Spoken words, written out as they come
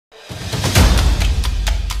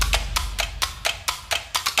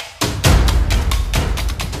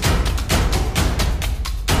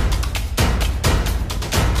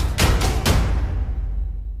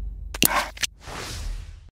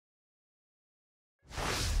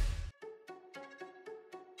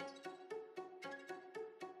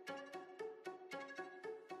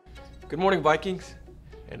Good morning, Vikings,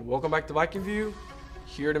 and welcome back to Viking View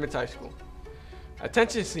here at Emmons High School.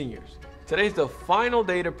 Attention seniors, today's the final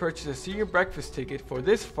day to purchase a senior breakfast ticket for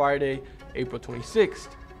this Friday, April 26th.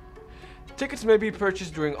 Tickets may be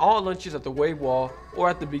purchased during all lunches at the Wave Wall or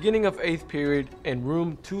at the beginning of 8th period in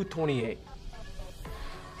room 228.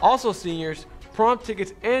 Also seniors, prom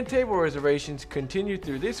tickets and table reservations continue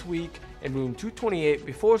through this week in room 228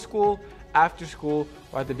 before school, after school,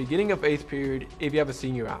 or at the beginning of 8th period if you have a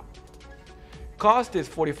senior out. Cost is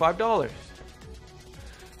 $45.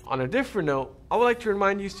 On a different note, I would like to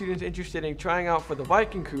remind you students interested in trying out for the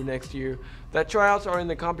Viking crew next year that tryouts are in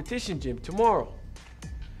the competition gym tomorrow.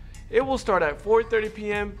 It will start at 4:30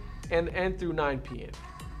 p.m. and end through 9 p.m.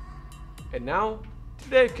 And now, to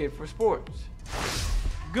Dave Kid for sports.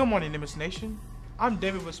 Good morning, Emmons Nation. I'm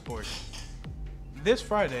David with sports. This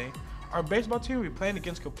Friday, our baseball team will be playing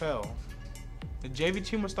against Capel. The JV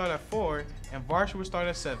team will start at 4 and varsity will start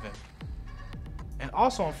at 7. And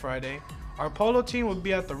also on Friday, our polo team will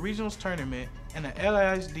be at the regionals tournament in the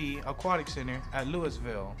LISD Aquatic Center at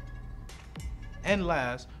Louisville. And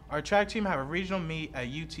last, our track team have a regional meet at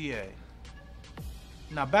UTA.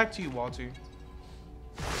 Now back to you, Walter.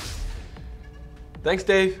 Thanks,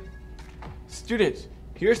 Dave. Students,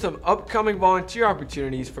 here's some upcoming volunteer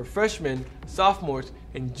opportunities for freshmen, sophomores,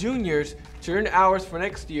 and juniors to earn hours for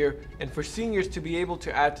next year and for seniors to be able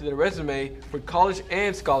to add to their resume for college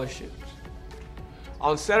and scholarships.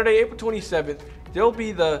 On Saturday, April 27th, there will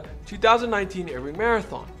be the 2019 Irving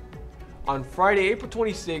Marathon. On Friday, April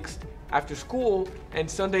 26th, after school, and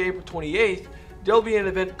Sunday, April 28th, there will be an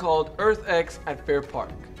event called EarthX at Fair Park.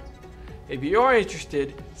 If you are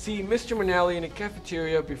interested, see Mr. Manelli in the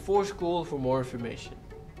cafeteria before school for more information.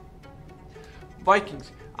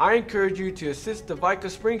 Vikings, I encourage you to assist the Vika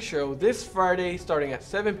Spring Show this Friday starting at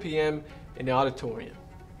 7 p.m. in the auditorium.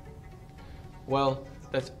 Well,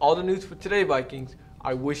 that's all the news for today, Vikings.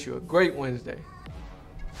 I wish you a great Wednesday.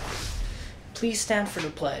 Please stand for the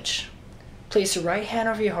pledge. Place your right hand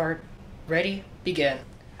over your heart. Ready? Begin.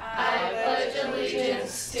 I pledge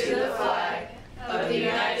allegiance to the flag of the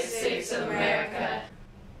United States of America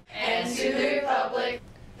and to the republic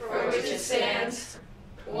for which it stands,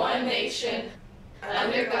 one nation,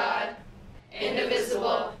 under God,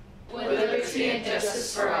 indivisible, with liberty and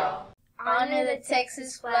justice for all. Honor the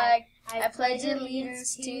Texas flag. I pledge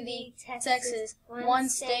allegiance to the Texas, one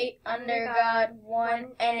state, under God,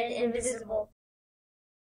 one and indivisible,